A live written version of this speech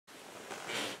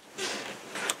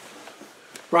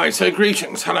Right, so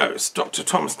greetings, hello, it's Dr.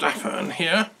 Thomas Daffern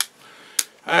here.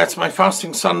 It's my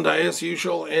fasting Sunday, as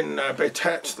usual, in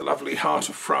Bétet, the lovely heart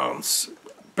of France,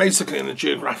 basically in the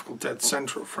geographical dead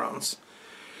centre of France,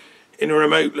 in a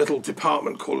remote little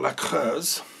department called La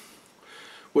Creuse,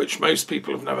 which most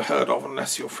people have never heard of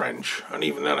unless you're French, and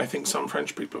even then I think some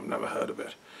French people have never heard of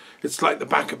it. It's like the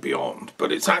back of beyond,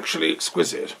 but it's actually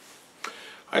exquisite.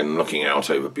 I'm looking out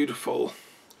over beautiful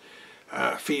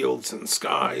fields and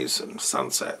skies and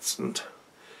sunsets, and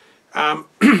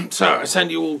so I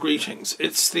send you all greetings.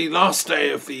 It's the last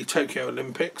day of the Tokyo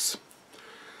Olympics.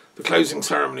 The closing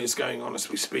ceremony is going on as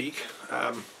we speak,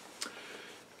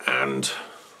 and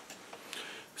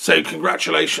so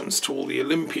congratulations to all the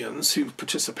Olympians who've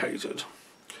participated.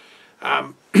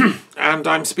 And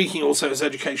I'm speaking also as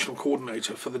educational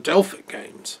coordinator for the Delphic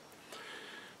Games,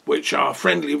 which are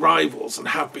friendly rivals and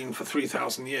have been for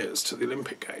 3,000 years to the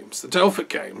Olympic Games. The Delphic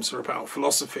Games are about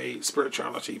philosophy,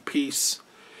 spirituality, peace,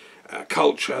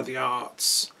 culture, the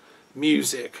arts,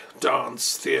 music,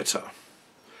 dance, theatre.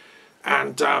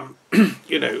 And,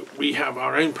 you know, we have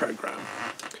our own programme.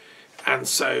 And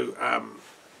so,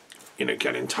 you know,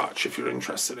 get in touch if you're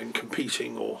interested in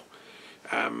competing, or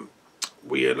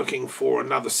we are looking for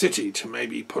another city to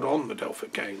maybe put on the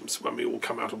Delphic Games when we all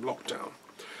come out of lockdown.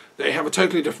 They have a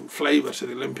totally different flavour to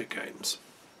the Olympic Games.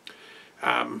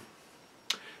 And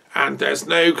there's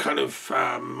no kind of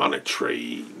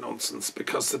monetary nonsense,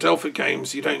 because the Delphic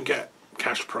Games, you don't get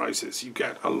cash prizes. You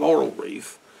get a laurel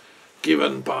wreath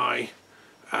given by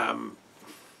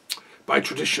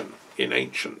tradition in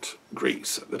ancient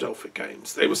Greece at the Delphic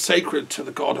Games. They were sacred to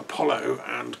the god Apollo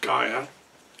and Gaia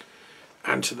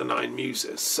and to the 9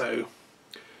 muses. So,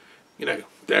 you know,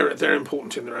 they're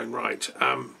important in their own right.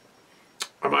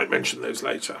 I might mention those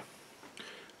later.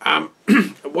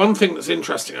 One thing that's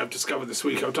interesting I've discovered this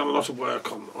week, I've done a lot of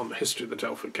work on the history of the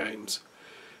Delphic Games,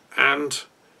 and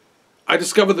I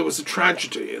discovered there was a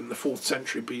tragedy in the 4th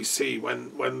century BC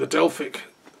when the Delphic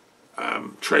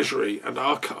treasury and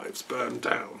archives burned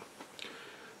down.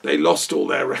 They lost all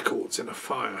their records in a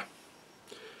fire,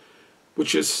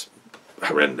 which is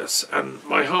horrendous, and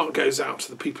my heart goes out to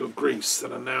the people of Greece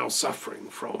that are now suffering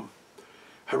from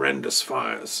horrendous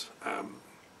fires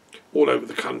all over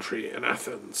the country, in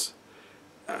Athens,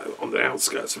 on the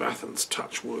outskirts of Athens,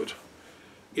 touch wood.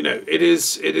 You know, it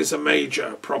is a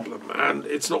major problem, and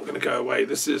it's not going to go away.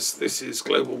 This is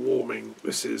global warming.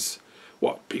 This is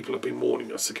what people have been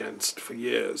warning us against for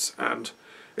years, and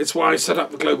it's why I set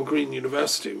up the Global Green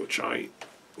University, which I,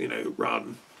 you know,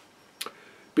 run,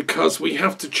 because we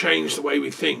have to change the way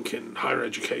we think in higher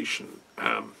education,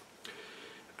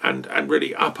 and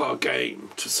really up our game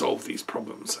to solve these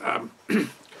problems.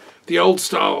 The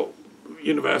old-style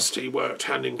university worked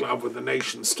hand in glove with the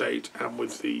nation-state and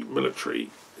with the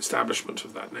military establishment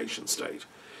of that nation-state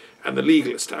and the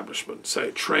legal establishment. So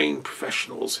it trained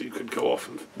professionals who could go off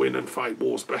and win and fight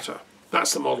wars better.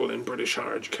 That's the model in British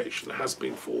higher education. It has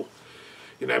been for,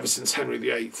 you know, ever since Henry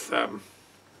VIII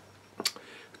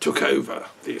took over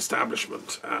the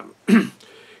establishment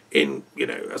in, you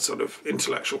know, a sort of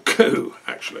intellectual coup,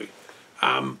 actually.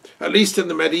 At least in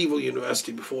the medieval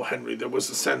university before Henry, there was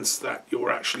a sense that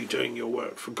you're actually doing your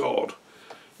work for God.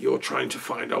 You're trying to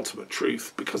find ultimate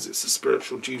truth because it's a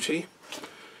spiritual duty.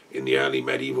 In the early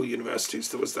medieval universities,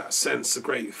 there was that sense. The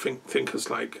great thinkers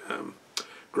like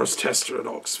Grosseteste at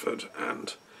Oxford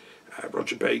and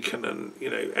Roger Bacon, and, you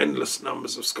know, endless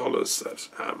numbers of scholars that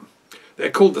they're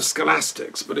called the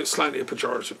scholastics, but it's slightly a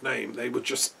pejorative name. They were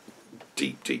just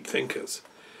deep, deep thinkers,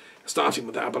 starting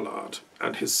with Abelard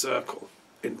and his circle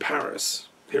in Paris,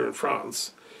 here in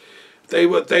France. They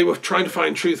were trying to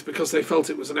find truth because they felt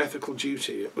it was an ethical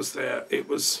duty. It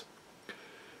was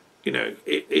you know,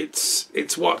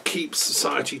 it's what keeps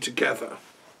society together.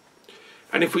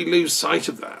 And if we lose sight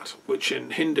of that, which in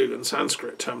Hindu and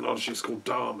Sanskrit terminology is called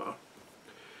dharma,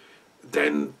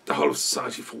 then the whole of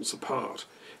society falls apart.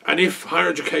 And if higher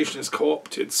education is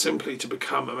co-opted simply to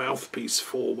become a mouthpiece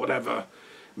for whatever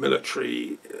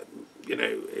military, you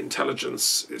know,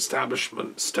 intelligence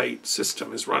establishment state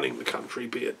system is running the country,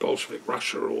 be it Bolshevik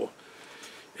Russia or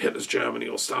Hitler's Germany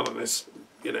or Stalinist,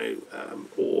 you know,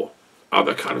 or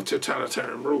other kind of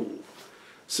totalitarian rule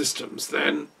systems,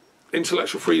 then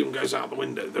intellectual freedom goes out the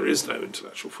window. There is no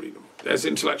intellectual freedom. There's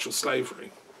intellectual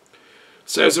slavery.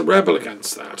 So as a rebel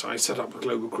against that, I set up a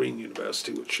Global Green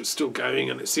University, which is still going,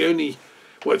 and it's the only,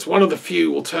 well, it's one of the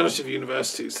few alternative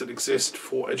universities that exist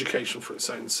for education for its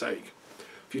own sake.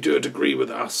 If you do a degree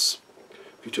with us,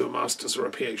 if you do a master's or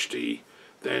a PhD,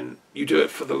 then you do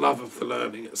it for the love of the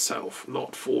learning itself,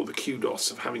 not for the kudos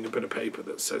of having a bit of paper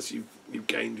that says you've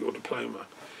gained your diploma.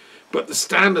 But the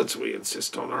standards we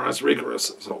insist on are as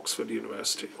rigorous as Oxford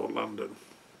University or London.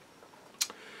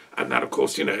 And that, of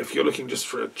course, you know, if you're looking just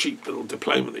for a cheap little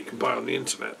diploma that you can buy on the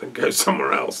internet, then go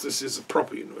somewhere else. This is a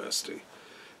proper university.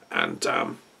 And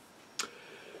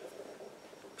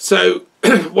so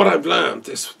what I've learned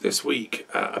this week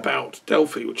about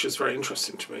Delphi, which is very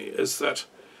interesting to me, is that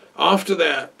after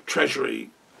their treasury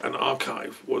and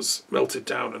archive was melted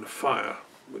down in a fire,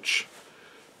 which,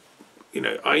 you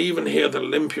know, I even hear that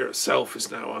Olympia itself is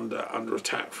now under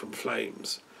attack from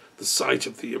flames, the site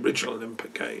of the original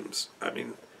Olympic Games. I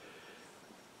mean,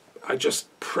 I just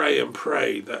pray and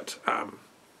pray that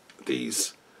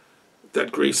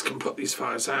that Greece can put these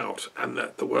fires out, and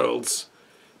that the world's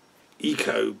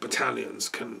eco battalions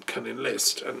can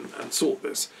enlist and sort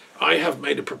this. I have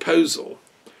made a proposal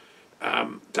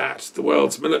that the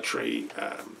world's military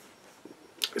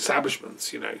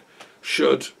establishments, you know,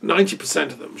 should 90%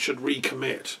 of them should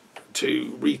recommit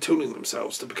to retooling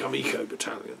themselves to become eco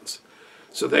battalions.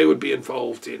 So they would be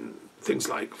involved in things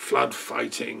like flood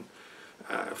fighting,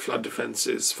 flood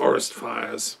defences, forest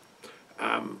fires,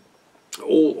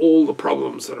 all the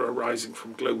problems that are arising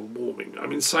from global warming. I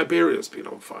mean, Siberia's been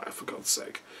on fire, for God's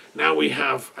sake. Now we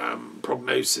have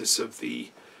prognosis of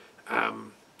the,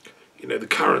 you know, the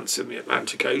currents in the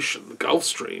Atlantic Ocean, the Gulf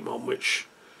Stream, on which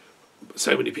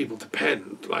so many people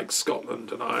depend, like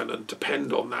Scotland and Ireland,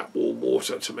 depend on that warm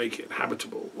water to make it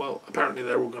habitable. Well, apparently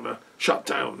they're all going to shut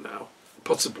down now,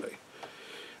 possibly.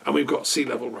 And we've got sea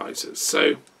level rises.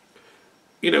 So,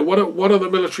 you know, what are the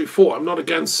military for? I'm not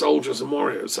against soldiers and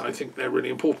warriors. I think they're really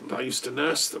important. I used to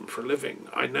nurse them for a living.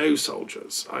 I know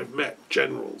soldiers. I've met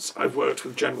generals. I've worked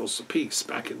with generals for peace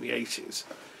back in the 80s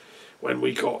when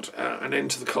we got an end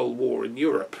to the Cold War in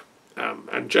Europe.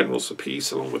 And generals for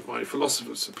peace, along with my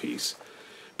philosophers for peace,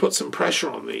 put some pressure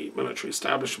on the military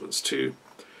establishments to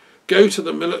go to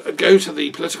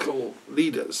the political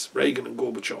leaders, Reagan and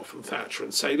Gorbachev and Thatcher,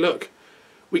 and say, look,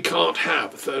 we can't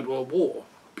have a Third World War,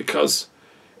 because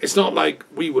it's not like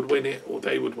we would win it, or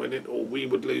they would win it, or we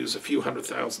would lose a few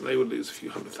 100,000, they would lose a few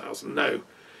 100,000. No.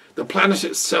 The planet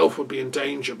itself would be in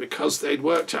danger, because they'd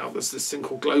worked out there's this thing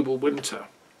called global winter,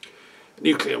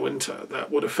 nuclear winter,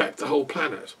 that would affect the whole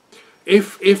planet.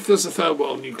 If there's a Third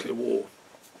World nuclear war,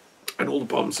 and all the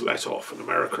bombs are let off, and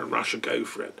America and Russia go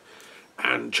for it,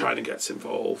 and China gets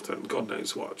involved, and God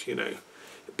knows what, you know,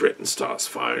 Britain starts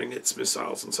firing its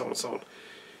missiles, and so on and so on,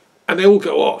 and they all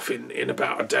go off in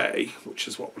about a day, which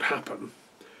is what would happen,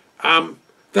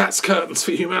 that's curtains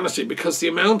for humanity, because the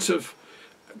amount of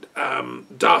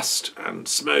dust and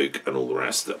smoke and all the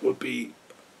rest that would be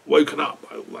woken up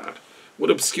by all that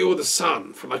would obscure the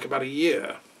sun for like about a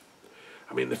year.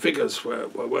 I mean, the figures were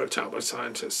worked out by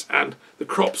scientists, and the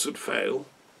crops would fail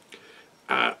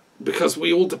because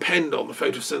we all depend on the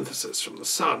photosynthesis from the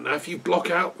sun. Now, if you block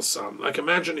out the sun, like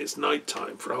imagine it's night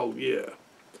time for a whole year,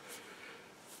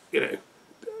 you know,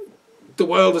 the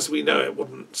world as we know it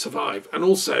wouldn't survive. And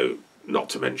also, not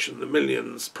to mention the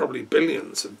millions, probably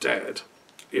billions of dead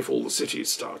if all the cities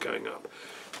start going up.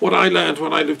 What I learned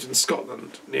when I lived in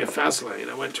Scotland near Faslane,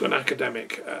 I went to an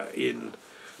academic in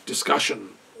discussion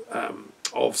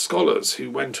of scholars who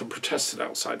went and protested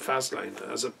outside Faslane.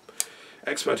 As an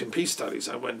expert in peace studies,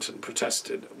 I went and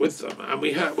protested with them, and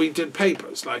we did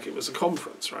papers like it was a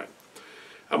conference, right?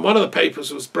 And one of the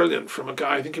papers was brilliant, from a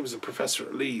guy, I think he was a professor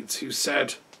at Leeds, who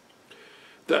said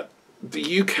that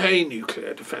the UK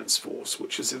nuclear defence force,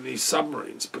 which is in these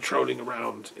submarines patrolling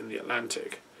around in the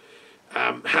Atlantic,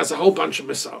 has a whole bunch of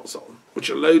missiles on, which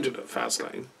are loaded at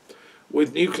Faslane,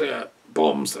 with nuclear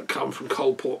bombs that come from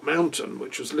Coalport Mountain,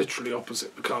 which was literally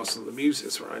opposite the Castle of the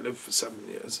Muses, where I lived for 7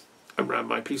 years and ran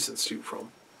my Peace Institute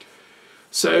from.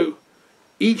 So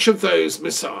each of those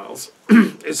missiles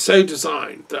is so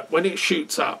designed that when it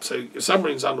shoots up, so your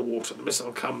submarine's underwater, the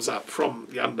missile comes up from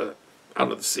the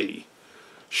under the sea,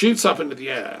 shoots up into the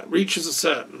air, reaches a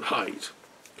certain height,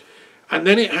 and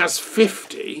then it has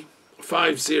 50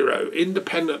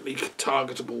 independently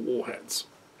targetable warheads,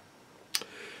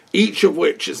 each of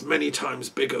which is many times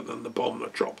bigger than the bomb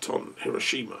that dropped on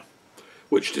Hiroshima,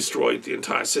 which destroyed the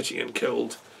entire city and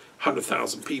killed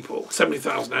 100,000 people,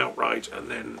 70,000 outright, and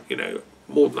then, you know,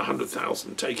 more than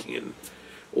 100,000 taking in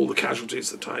all the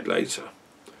casualties that died later.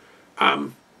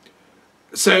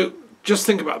 So just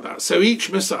think about that. So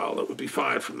each missile that would be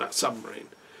fired from that submarine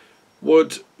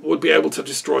would be able to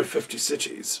destroy 50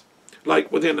 cities,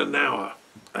 like within an hour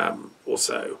or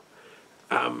so.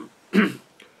 And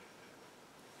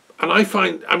I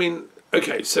find, I mean,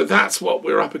 okay, so that's what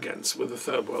we're up against with the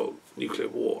Third World nuclear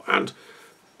war. And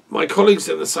my colleagues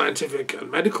in the scientific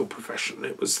and medical profession,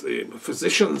 it was the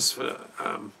physicians for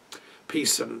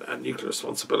peace and nuclear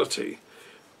responsibility,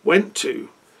 went to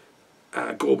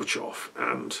Gorbachev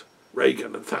and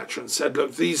Reagan and Thatcher and said,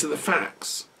 look, these are the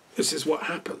facts. This is what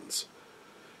happens.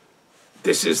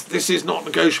 This is not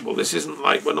negotiable. This isn't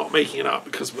like we're not making it up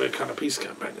because we're kind of peace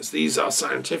campaigners. These are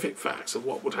scientific facts of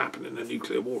what would happen in a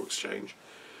nuclear war exchange.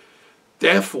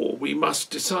 Therefore, we must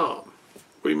disarm.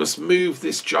 We must move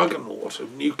this juggernaut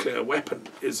of nuclear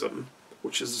weaponism,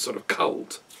 which is a sort of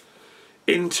cult,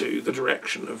 into the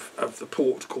direction of the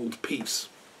port called peace.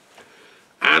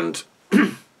 And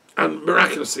and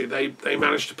miraculously, they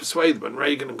managed to persuade them, and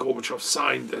Reagan and Gorbachev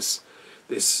signed this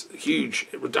huge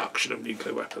reduction of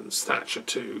nuclear weapons, Thatcher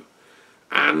too,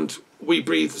 and we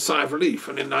breathed a sigh of relief.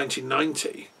 And in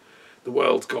 1990, the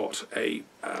world got the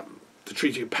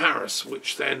Treaty of Paris,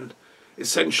 which then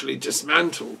essentially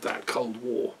dismantled that Cold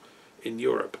War in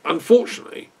Europe.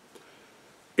 Unfortunately,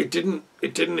 it didn't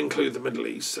include the Middle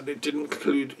East, and it didn't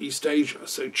include East Asia.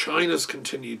 So China's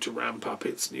continued to ramp up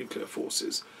its nuclear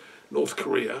forces. North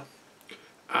Korea,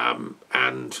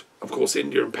 and of course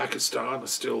India and Pakistan are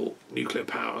still nuclear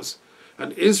powers,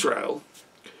 and Israel,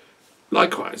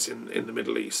 likewise in the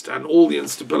Middle East, and all the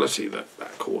instability that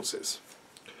causes.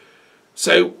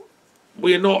 So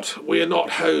we are not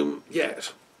home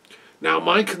yet. Now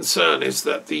my concern is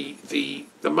that the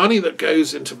money that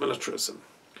goes into militarism,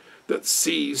 that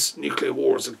sees nuclear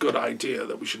war as a good idea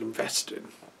that we should invest in,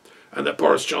 and that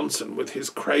Boris Johnson, with his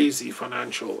crazy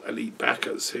financial elite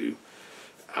backers who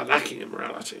are lacking in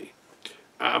morality,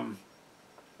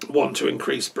 want to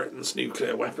increase Britain's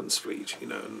nuclear weapons fleet,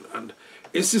 and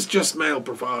this is just male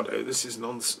bravado. This is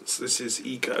nonsense. This is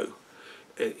ego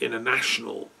in a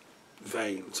national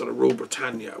vein, sort of Rule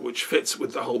Britannia, which fits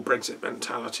with the whole Brexit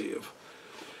mentality of,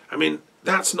 I mean,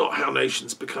 that's not how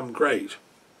nations become great.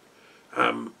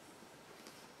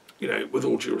 With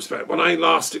all due respect, when I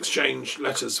last exchanged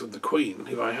letters with the Queen,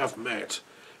 who I have met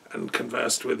and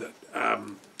conversed with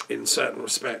in certain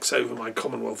respects over my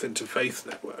Commonwealth Interfaith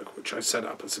network, which I set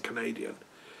up as a Canadian,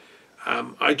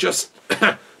 I just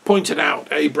pointed out,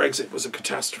 A, Brexit was a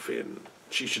catastrophe and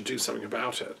she should do something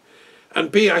about it,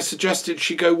 and B, I suggested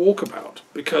she go walkabout,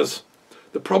 because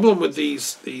the problem with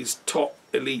these top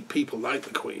elite people like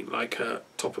the Queen, like her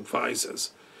top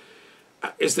advisors,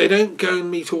 is they don't go and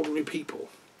meet ordinary people.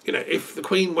 If the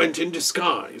Queen went in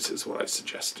disguise, is what I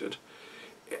suggested,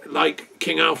 like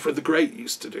King Alfred the Great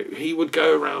used to do, he would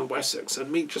go around Wessex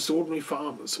and meet just ordinary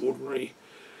farmers, ordinary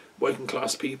working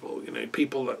class people,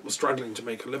 people that were struggling to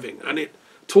make a living, and it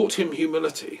taught him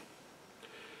humility.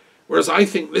 Whereas I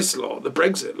think this lot, the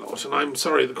Brexit lot, and I'm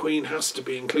sorry, the Queen has to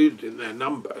be included in their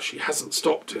number. She hasn't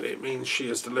stopped it. It means she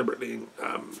has deliberately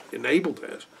enabled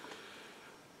it.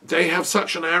 They have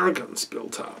such an arrogance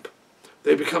built up.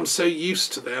 They become so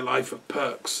used to their life of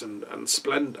perks and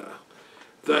splendour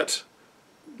that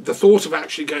the thought of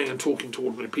actually going and talking to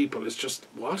ordinary people is just,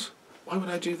 what? Why would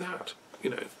I do that?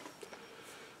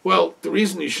 Well, the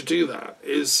reason you should do that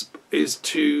is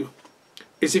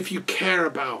if you care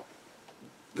about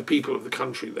the people of the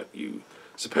country that you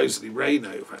supposedly reign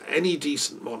over. Any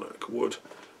decent monarch would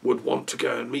want to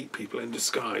go and meet people in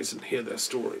disguise and hear their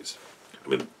stories. I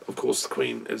mean, of course, the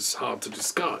Queen is hard to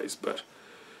disguise, but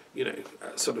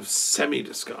sort of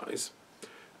semi-disguise.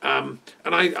 And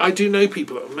I do know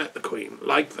people that have met the Queen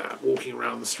like that, walking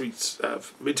around the streets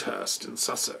of Midhurst in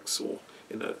Sussex or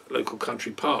in a local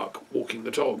country park, walking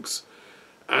the dogs.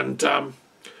 And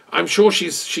I'm sure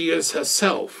she is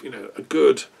herself, a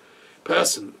good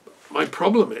person. My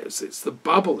problem is it's the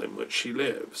bubble in which she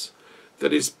lives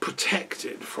that is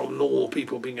protected from normal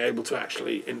people being able to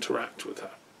actually interact with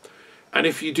her. And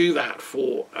if you do that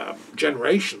for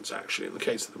generations, actually, in the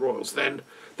case of the royals, then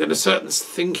a certain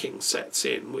thinking sets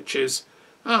in, which is,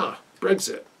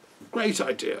 Brexit, great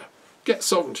idea, get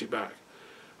sovereignty back.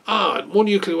 More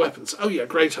nuclear weapons, oh yeah,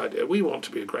 great idea, we want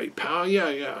to be a great power,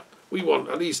 yeah, we want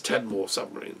at least 10 more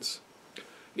submarines.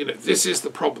 This is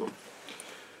the problem.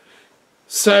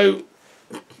 So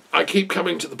I keep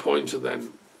coming to the point and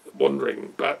then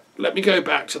wandering, but let me go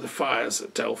back to the fires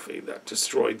at Delphi that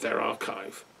destroyed their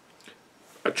archive.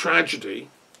 A tragedy,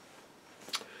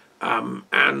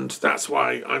 and that's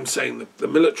why I'm saying that the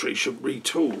military should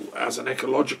retool as an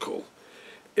ecological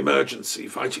emergency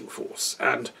fighting force.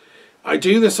 And I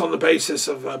do this on the basis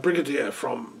of a brigadier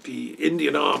from the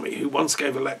Indian Army who once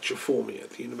gave a lecture for me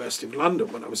at the University of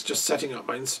London when I was just setting up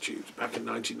my institute back in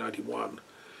 1991.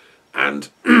 And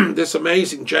this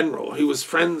amazing general, who was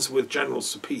friends with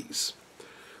Generals of Peace,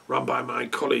 run by my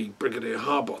colleague Brigadier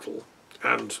Harbottle,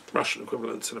 and Russian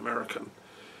equivalents in American,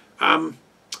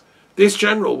 this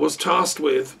general was tasked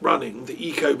with running the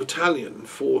Eco Battalion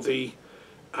for the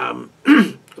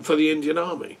Indian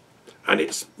Army, and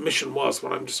its mission was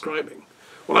what I'm describing.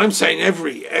 Well, I'm saying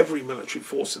every military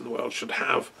force in the world should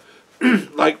have,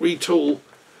 like retool,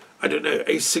 I don't know,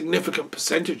 a significant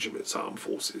percentage of its armed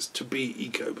forces to be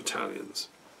eco-battalions.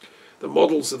 The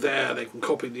models are there, they can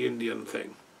copy the Indian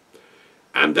thing.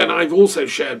 And then I've also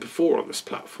shared before on this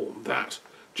platform that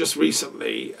just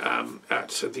recently at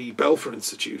the Belfer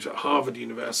Institute at Harvard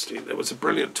University, there was a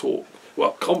brilliant talk,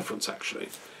 well, conference actually,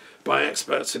 by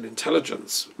experts in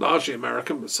intelligence, largely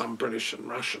American, but some British and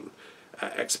Russian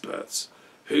experts,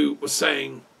 who were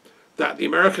saying that the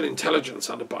American intelligence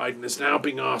under Biden is now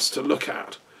being asked to look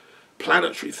at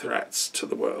planetary threats to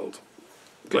the world,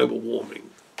 global warming,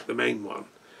 the main one,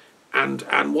 and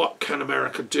what can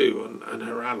America do and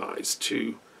her allies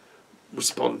to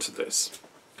respond to this.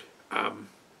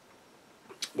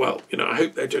 Well, you know, I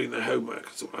hope they're doing their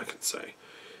homework, is all I can say.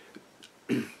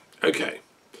 Okay.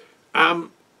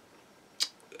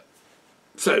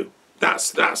 So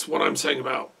that's what I'm saying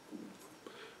about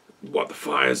what the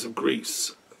fires of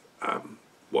Greece,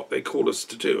 what they call us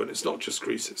to do. And it's not just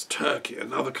Greece, it's Turkey,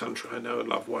 another country I know and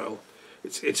love well.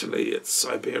 It's Italy, it's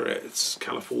Siberia, it's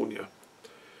California.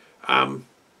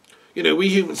 You know, we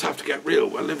humans have to get real.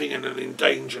 We're living in an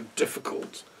endangered,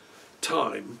 difficult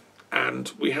time,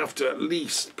 and we have to at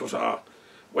least put our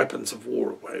weapons of war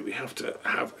away. We have to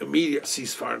have immediate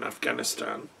ceasefire in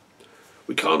Afghanistan.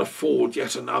 We can't afford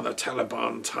yet another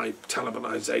Taliban-type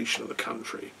Talibanization of the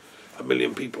country, 1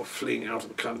 million people fleeing out of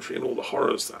the country and all the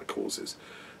horrors that causes.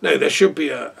 No, there should be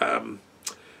a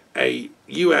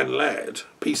UN-led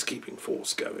peacekeeping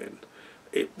force go in.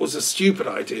 It was a stupid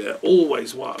idea,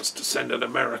 always was, to send an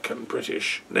American,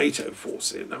 British, NATO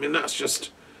force in. I mean, that's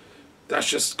just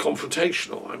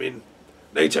confrontational. I mean,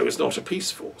 NATO is not a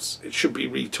peace force. It should be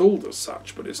retooled as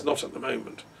such, but it's not at the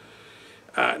moment.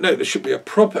 No, there should be a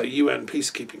proper UN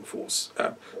peacekeeping force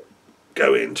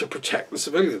go in to protect the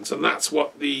civilians, and that's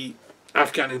what the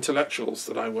Afghan intellectuals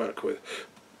that I work with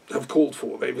have called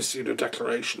for. They've issued a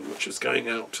declaration which is going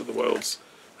out to the world's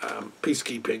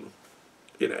peacekeeping,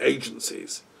 you know,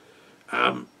 agencies.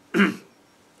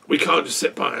 We can't just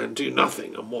sit by and do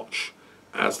nothing and watch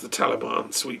as the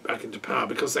Taliban sweep back into power,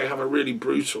 because they have a really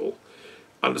brutal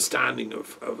understanding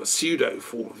of a pseudo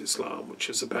form of Islam, which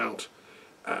is about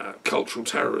cultural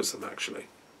terrorism, actually,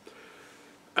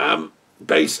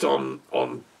 based on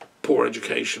poor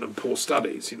education and poor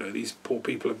studies. You know, these poor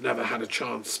people have never had a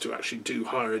chance to actually do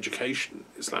higher education,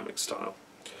 Islamic style.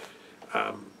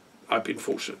 I've been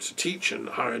fortunate to teach in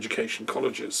higher education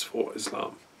colleges for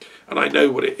Islam, and I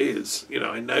know what it is. You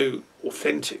know, I know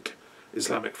authentic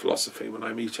Islamic philosophy when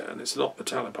I meet it, and it's not the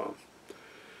Taliban.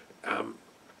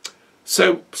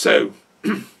 So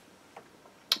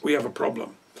we have a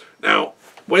problem. Now,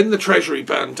 when the treasury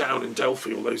burned down in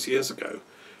Delphi all those years ago,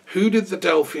 who did the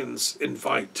Delphians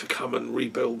invite to come and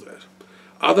rebuild it,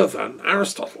 other than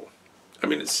Aristotle? I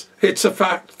mean, it's a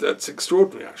fact that's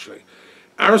extraordinary, actually.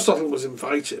 Aristotle was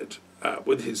invited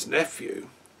with his nephew,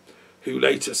 who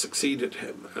later succeeded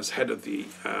him as head of the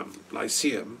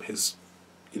Lyceum, his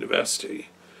university,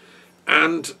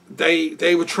 and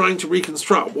they were trying to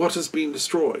reconstruct what has been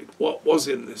destroyed, what was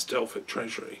in this Delphic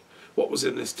treasury, what was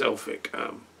in this Delphic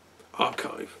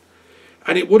archive.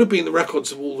 And it would have been the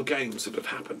records of all the games that had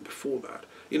happened before that.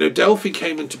 You know, Delphi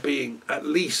came into being at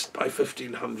least by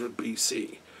 1500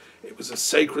 BC. It was a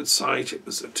sacred site, it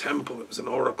was a temple, it was an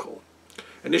oracle.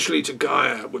 Initially to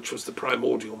Gaia, which was the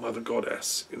primordial mother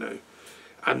goddess, you know.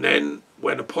 And then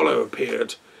when Apollo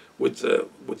appeared with the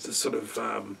sort of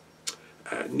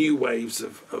new waves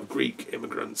of Greek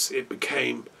immigrants, it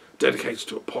became dedicated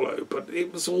to Apollo, but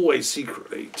it was always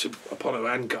secretly to Apollo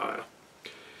and Gaia.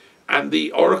 And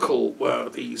the oracle were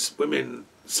these women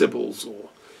sibyls, or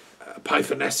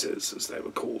pythonesses as they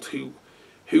were called,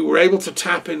 who were able to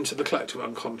tap into the collective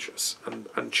unconscious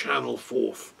and channel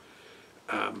forth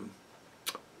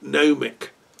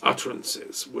gnomic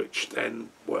utterances, which then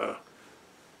were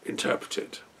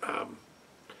interpreted.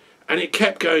 And it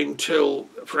kept going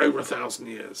for over 1,000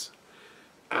 years,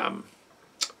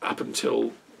 up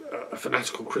until a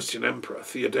fanatical Christian emperor,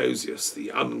 Theodosius the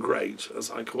Ungreat,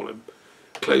 as I call him,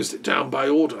 closed it down by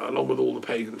order, along with all the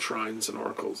pagan shrines and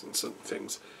oracles and certain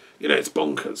things. You know, it's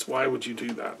bonkers. Why would you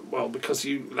do that? Well, because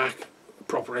you lack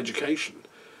proper education,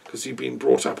 because you've been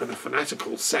brought up in a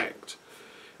fanatical sect,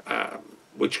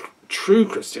 which true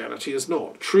Christianity is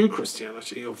not. True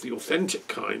Christianity of the authentic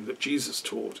kind that Jesus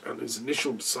taught, and his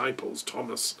initial disciples,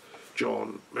 Thomas,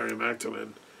 John, Mary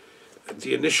Magdalene,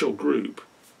 the initial group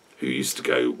who used to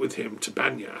go with him to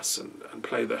Banyas and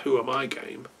play the Who Am I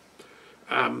game,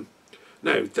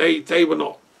 no, they were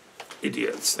not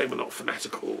idiots, they were not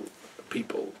fanatical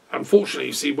people. Unfortunately,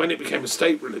 you see, when it became a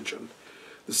state religion,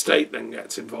 the state then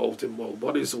gets involved in, well,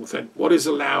 what is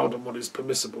allowed and what is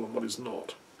permissible and what is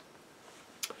not.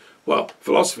 Well,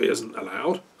 philosophy isn't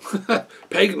allowed,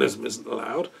 paganism isn't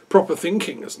allowed, proper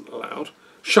thinking isn't allowed,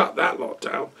 shut that lot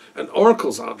down, and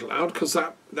oracles aren't allowed because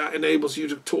that enables you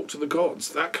to talk to the gods.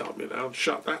 That can't be allowed,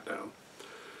 shut that down.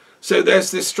 So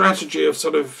there's this strategy of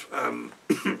sort of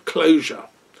closure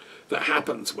that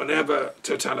happens whenever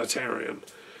totalitarian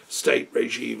state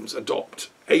regimes adopt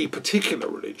a particular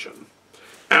religion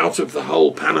out of the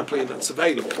whole panoply that's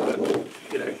available. And,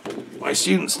 you know, my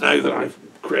students know that I've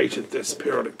created this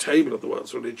periodic table of the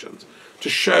world's religions to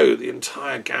show the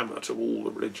entire gamut of all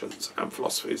the religions and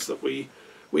philosophies that we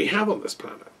have on this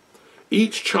planet.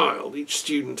 Each child, each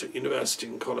student at university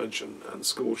and college and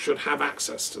school should have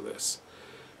access to this.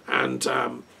 And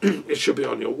it should be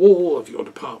on your wall of your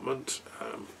department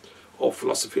of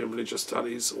philosophy and religious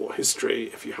studies, or history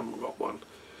if you haven't got one.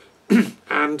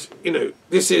 And, you know,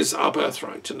 this is our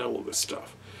birthright to know all this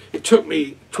stuff. It took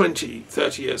me 20,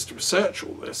 30 years to research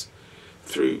all this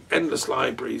through endless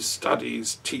libraries,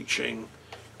 studies, teaching,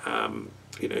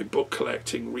 you know, book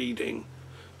collecting, reading,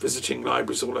 visiting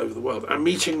libraries all over the world, and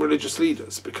meeting religious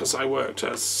leaders, because I worked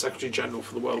as Secretary General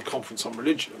for the World Conference on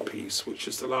Religion and Peace, which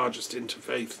is the largest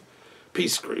interfaith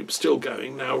peace group, still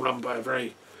going, now run by a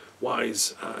very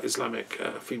wise Islamic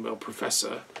female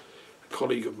professor, a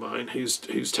colleague of mine, who's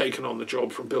taken on the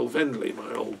job from Bill Vendley,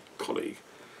 my old colleague.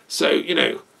 So, you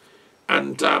know,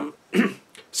 and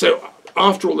so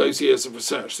after all those years of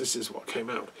research, this is what came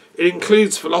out. It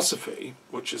includes philosophy,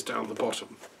 which is down the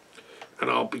bottom,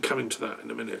 and I'll be coming to that in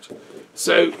a minute.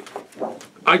 So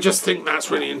I just think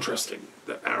that's really interesting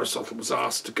that Aristotle was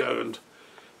asked to go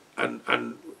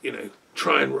and you know,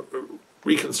 try and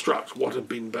reconstruct what had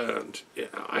been burned.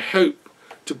 I hope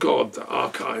to God that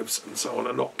archives and so on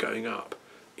are not going up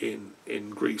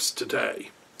in Greece today.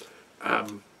 I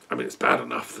mean, it's bad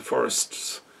enough the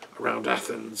forests around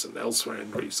Athens and elsewhere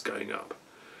in Greece going up.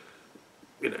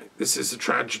 You know, this is a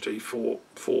tragedy for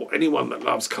anyone that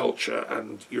loves culture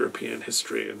and European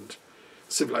history and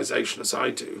civilization as I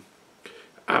do.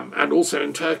 And also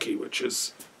in Turkey, which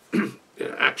is you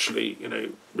know, actually, you know,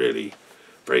 really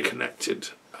very connected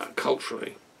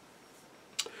culturally.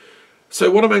 So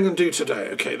what am I going to do today?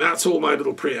 Okay, that's all my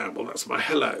little preamble. That's my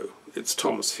hello. It's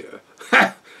Thomas here.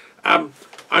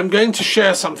 I'm going to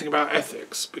share something about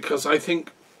ethics, because I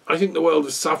think the world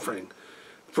is suffering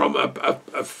from a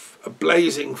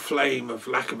blazing flame of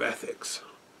lack of ethics.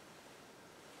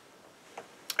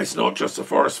 It's not just the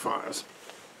forest fires.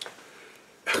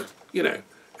 You know,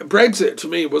 Brexit to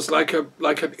me was like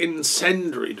an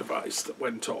incendiary device that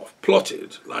went off,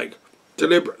 plotted like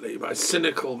deliberately by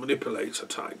cynical manipulator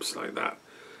types like that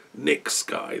Nix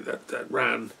guy that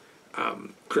ran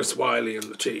Chris Wiley and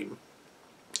the team.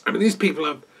 I mean, these people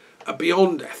are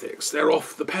beyond ethics. They're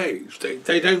off the page.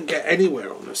 They don't get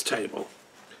anywhere on this table.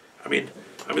 I mean,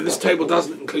 this table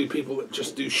doesn't include people that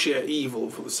just do sheer evil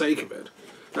for the sake of it.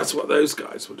 That's what those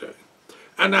guys were doing.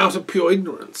 And out of pure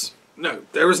ignorance. No,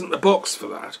 there isn't a box for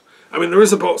that. I mean, there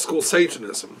is a box called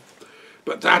Satanism,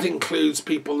 but that includes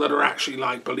people that are actually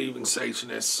like believing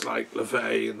Satanists, like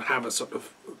LaVey, and have a sort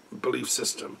of belief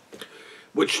system,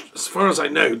 which, as far as I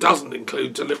know, doesn't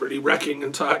include deliberately wrecking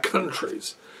entire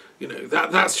countries. You know,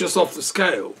 that's just off the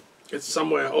scale. It's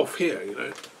somewhere off here, you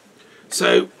know.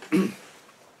 So,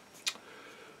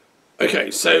 okay,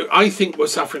 so I think we're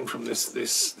suffering from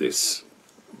this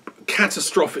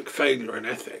catastrophic failure in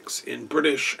ethics in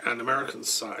British and American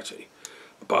society,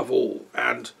 above all.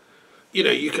 And, you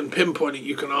know, you can pinpoint it,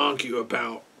 you can argue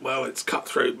about, well, it's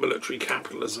cutthroat military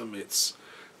capitalism, it's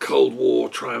Cold War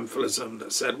triumphalism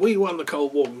that said, we won the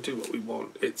Cold War, we can do what we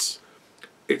want. It's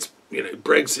you know,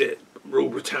 Brexit, Rule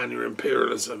Britannia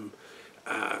imperialism,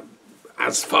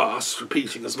 as farce,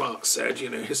 repeating as Marx said, you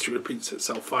know, history repeats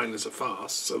itself fine as a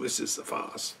farce, so this is the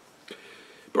farce.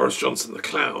 Boris Johnson the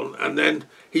clown, and then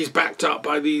he's backed up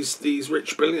by these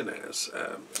rich billionaires,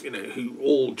 you know, who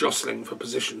all jostling for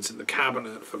positions in the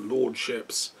cabinet, for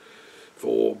lordships,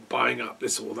 for buying up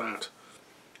this or that,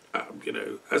 you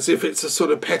know, as if it's a sort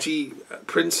of petty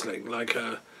princeling, like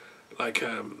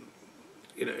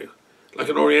you know, like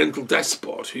an Oriental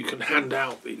despot who can hand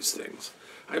out these things.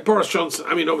 Boris Johnson,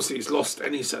 I mean, obviously he's lost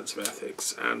any sense of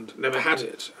ethics and never had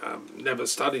it, never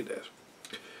studied it.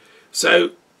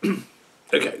 So,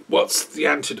 okay, what's the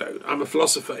antidote? I'm a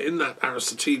philosopher in that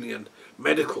Aristotelian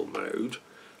medical mode.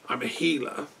 I'm a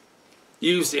healer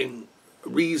using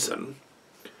reason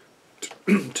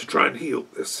to try and heal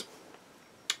this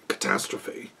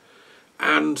catastrophe.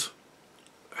 And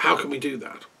how can we do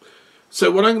that? So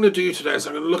what I'm going to do today is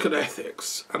I'm going to look at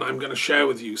ethics, and I'm going to share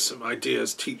with you some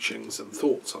ideas, teachings and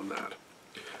thoughts on that.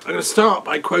 I'm going to start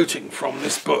by quoting from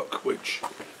this book, which,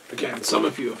 again, some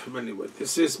of you are familiar with.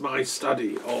 This is my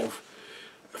study of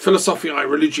Philosophiae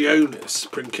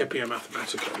Religionis, Principia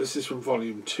Mathematica. This is from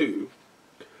volume 2.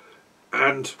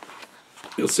 And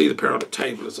you'll see the periodic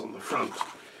table is on the front.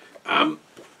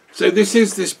 So this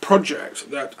is this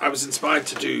project that I was inspired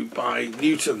to do by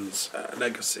Newton's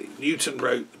legacy. Newton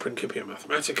wrote the Principia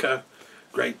Mathematica,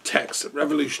 great text that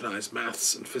revolutionised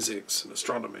maths and physics and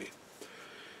astronomy,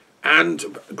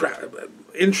 and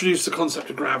introduced the concept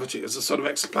of gravity as a sort of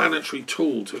explanatory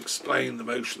tool to explain the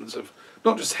motions of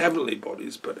not just heavenly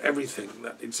bodies, but everything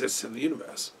that exists in the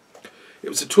universe. It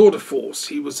was a tour de force.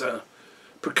 He was a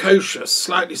precocious,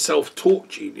 slightly self-taught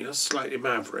genius, slightly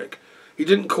maverick. He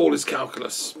didn't call his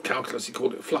calculus, he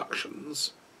called it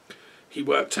fluxions. He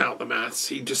worked out the maths.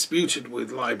 He disputed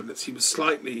with Leibniz. He was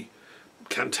slightly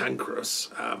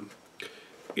cantankerous,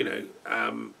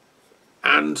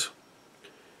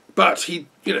 but he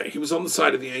was on the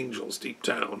side of the angels deep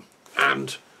down,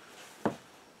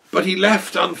 but he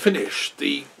left unfinished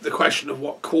the question of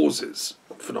what causes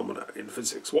phenomena in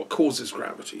physics, what causes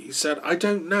gravity. He said, I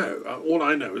don't know. All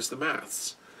I know is the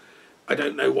maths. I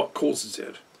don't know what causes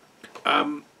it.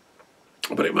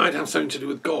 But it might have something to do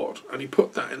with God. And he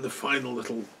put that in the final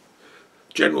little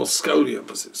general scholium,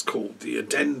 as it's called, the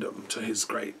addendum to his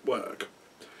great work.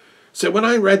 So when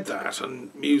I read that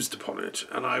and mused upon it,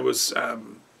 and I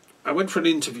went for an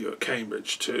interview at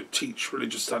Cambridge to teach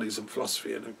religious studies and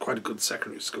philosophy in quite a good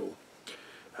secondary school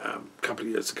a couple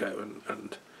of years ago,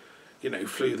 and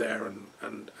flew there,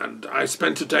 and I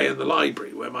spent a day in the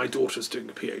library where my daughter's doing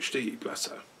a PhD, bless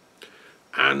her.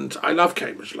 And I love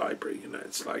Cambridge Library.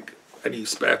 It's like any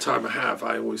spare time I have,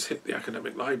 I always hit the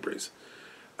academic libraries.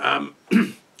 And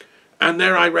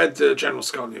there I read the General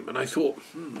Scholium, and I thought,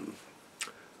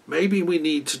 maybe we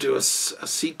need to do a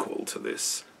sequel to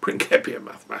this Principia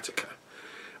Mathematica.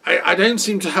 I don't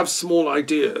seem to have small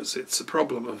ideas. It's a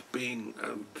problem of being,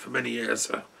 for many years,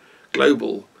 a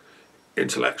global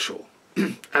intellectual.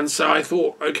 And so I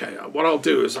thought, okay, what I'll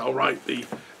do is I'll write the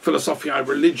Philosophiae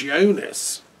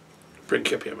Religionis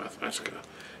Principia Mathematica.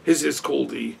 His is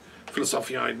called the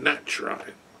Philosophiae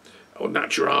Naturae, or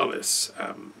Naturalis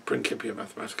Principia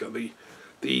Mathematica.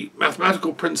 The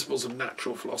mathematical principles of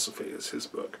natural philosophy is his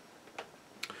book.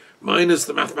 Mine is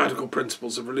the mathematical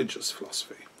principles of religious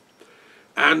philosophy.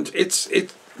 And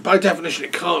it by definition,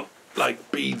 it can't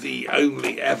be the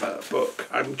only ever book.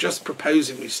 I'm just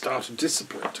proposing we start a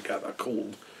discipline together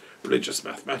called religious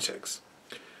mathematics.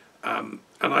 And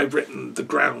I've written the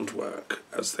groundwork,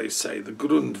 as they say, the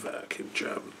Grundwerk in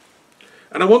German.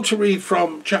 And I want to read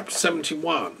from chapter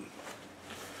 71,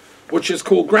 which is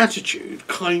called Gratitude,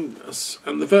 Kindness,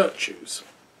 and the Virtues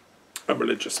of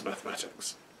Religious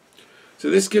Mathematics. So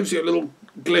this gives you a little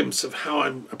glimpse of how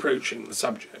I'm approaching the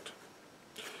subject.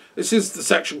 This is the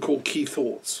section called Key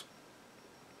Thoughts.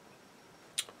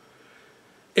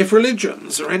 If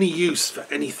religions are any use for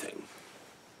anything,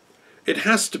 it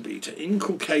has to be to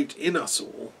inculcate in us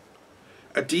all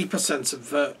a deeper sense of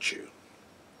virtue.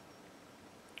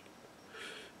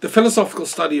 The philosophical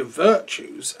study of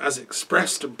virtues, as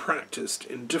expressed and practiced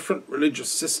in different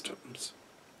religious systems,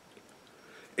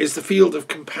 is the field of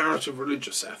comparative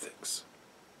religious ethics.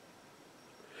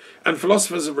 And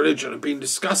philosophers of religion have been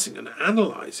discussing and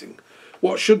analysing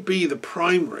what should be the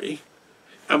primary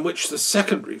and which the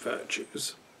secondary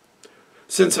virtues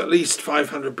since at least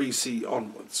 500 BC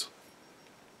onwards.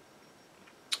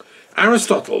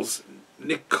 Aristotle's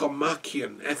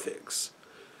Nicomachean Ethics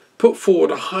put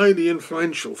forward a highly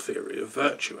influential theory of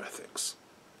virtue ethics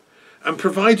and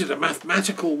provided a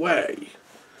mathematical way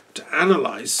to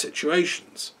analyse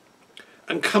situations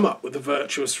and come up with a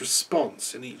virtuous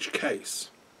response in each case,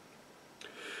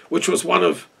 which was one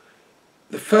of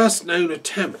the first known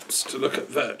attempts to look at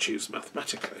virtues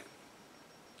mathematically.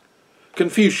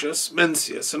 Confucius,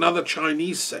 Mencius, and other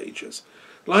Chinese sages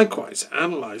likewise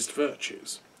analysed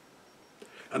virtues.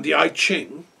 And the I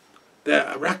Ching, their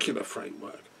oracular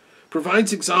framework,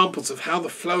 provides examples of how the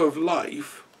flow of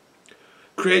life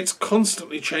creates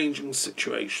constantly changing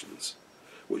situations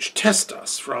which test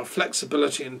us for our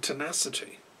flexibility and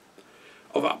tenacity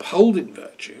of upholding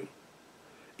virtue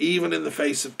even in the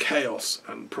face of chaos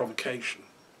and provocation.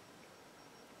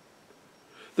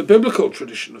 The biblical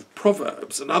tradition of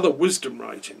Proverbs and other wisdom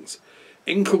writings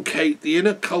inculcate the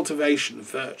inner cultivation of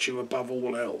virtue above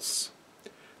all else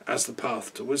as the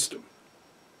path to wisdom.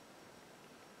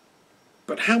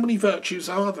 But how many virtues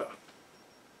are there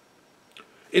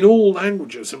in all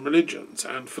languages and religions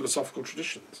and philosophical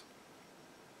traditions?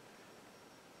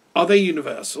 Are they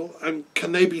universal, and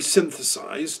can they be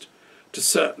synthesized to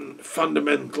certain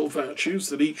fundamental virtues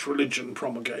that each religion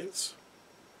promulgates?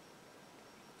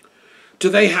 Do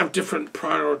they have different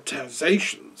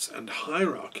prioritizations and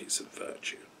hierarchies of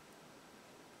virtue?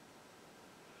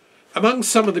 Among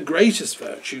some of the greatest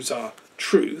virtues are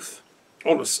truth,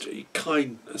 honesty,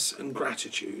 kindness, and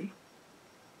gratitude.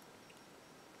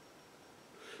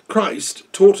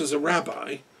 Christ taught as a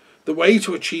rabbi the way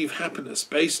to achieve happiness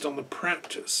based on the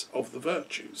practice of the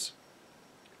virtues.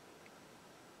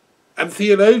 And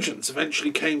theologians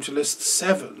eventually came to list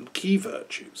 7 key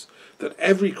virtues that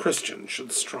every Christian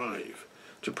should strive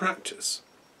to practice: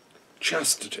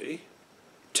 chastity,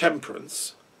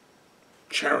 temperance,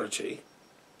 charity,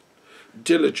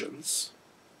 diligence,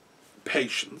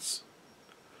 patience,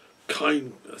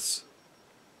 kindness,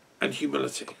 and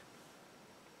humility.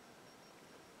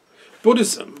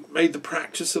 Buddhism made the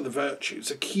practice of the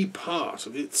virtues a key part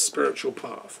of its spiritual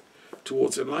path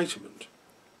towards enlightenment.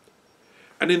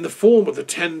 And in the form of the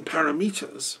 10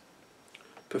 paramitas,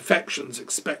 perfections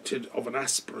expected of an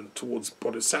aspirant towards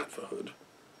bodhisattvahood,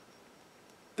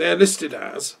 they are listed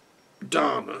as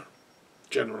dana,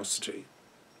 generosity;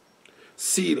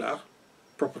 sila,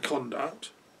 proper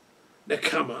conduct;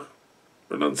 nekama,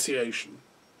 renunciation;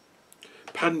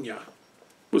 panya,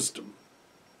 wisdom;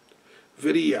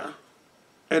 viriya,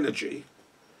 energy;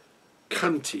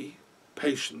 khanti,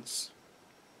 patience;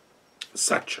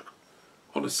 satya,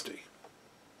 honesty;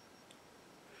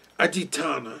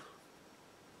 adhitthana,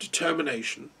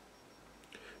 determination;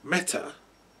 metta,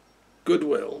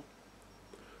 goodwill;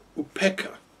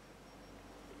 upekkha,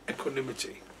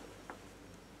 equanimity.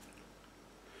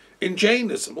 In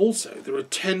Jainism also there are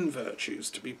 10 virtues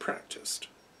to be practiced: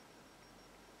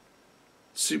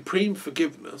 supreme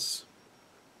forgiveness,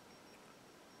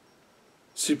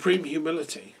 supreme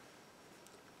humility,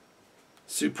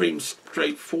 supreme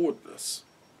straightforwardness,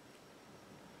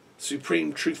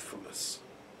 supreme truthfulness,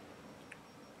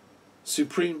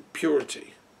 supreme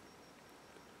purity,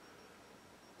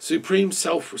 supreme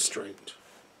self-restraint,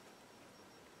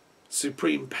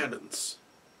 supreme penance,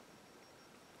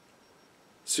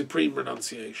 supreme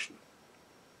renunciation.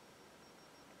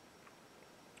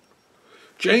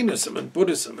 Jainism and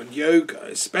Buddhism and yoga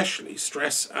especially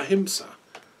stress ahimsa,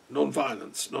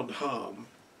 non-violence, non-harm,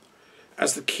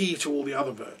 as the key to all the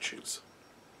other virtues.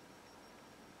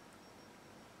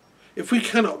 If we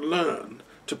cannot learn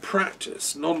to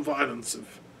practice non-violence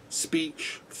of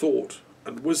speech, thought,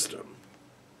 and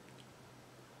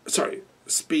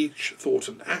speech, thought,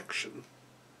 and action,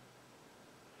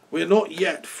 we are not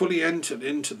yet fully entered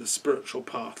into the spiritual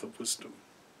path of wisdom.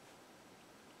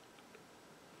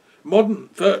 Modern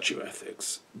virtue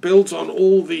ethics builds on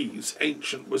all these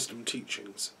ancient wisdom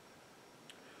teachings.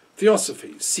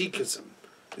 Theosophy, Sikhism,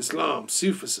 Islam,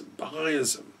 Sufism,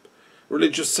 Baha'ism,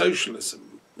 religious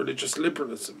socialism, religious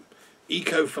liberalism,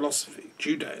 eco-philosophy,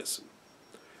 Judaism,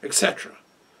 etc.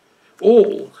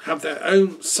 all have their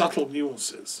own subtle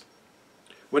nuances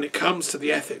when it comes to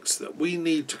the ethics that we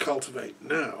need to cultivate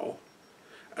now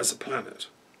as a planet.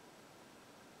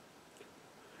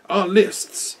 Our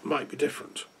lists might be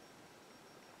different,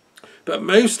 but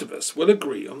most of us will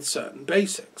agree on certain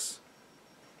basics.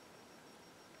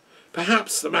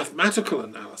 Perhaps the mathematical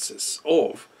analysis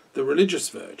of the religious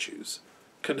virtues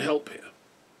can help here.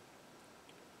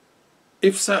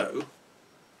 If so,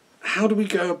 how do we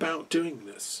go about doing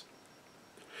this?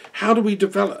 How do we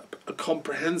develop a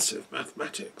comprehensive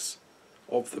mathematics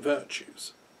of the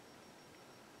virtues?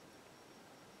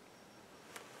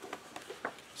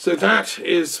 So that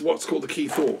is what's called the key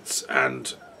thoughts,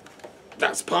 and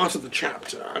that's part of the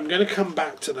chapter. I'm going to come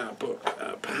back to that book,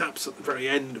 perhaps at the very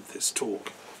end of this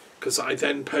talk, because I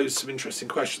then pose some interesting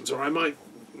questions, or I might,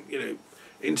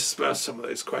 intersperse some of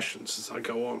those questions as I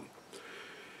go on.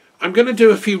 I'm going to do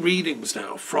a few readings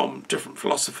now from different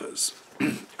philosophers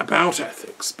about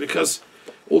ethics, because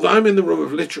although I'm in the room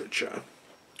of literature,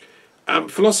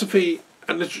 philosophy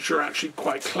and literature are actually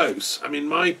quite close. I mean,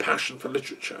 my passion for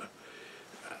literature,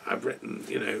 I've written,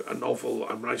 a novel,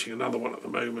 I'm writing another one at the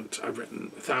moment, I've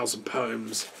written 1,000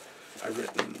 poems, I've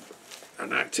written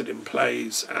and acted in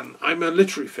plays, and I'm a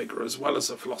literary figure as well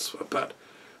as a philosopher, but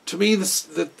to me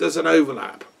there's an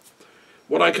overlap.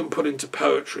 What I can put into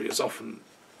poetry is often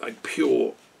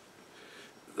pure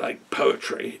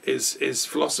poetry is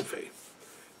philosophy.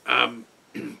 And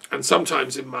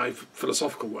sometimes in my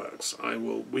philosophical works I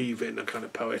will weave in a kind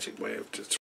of poetic way of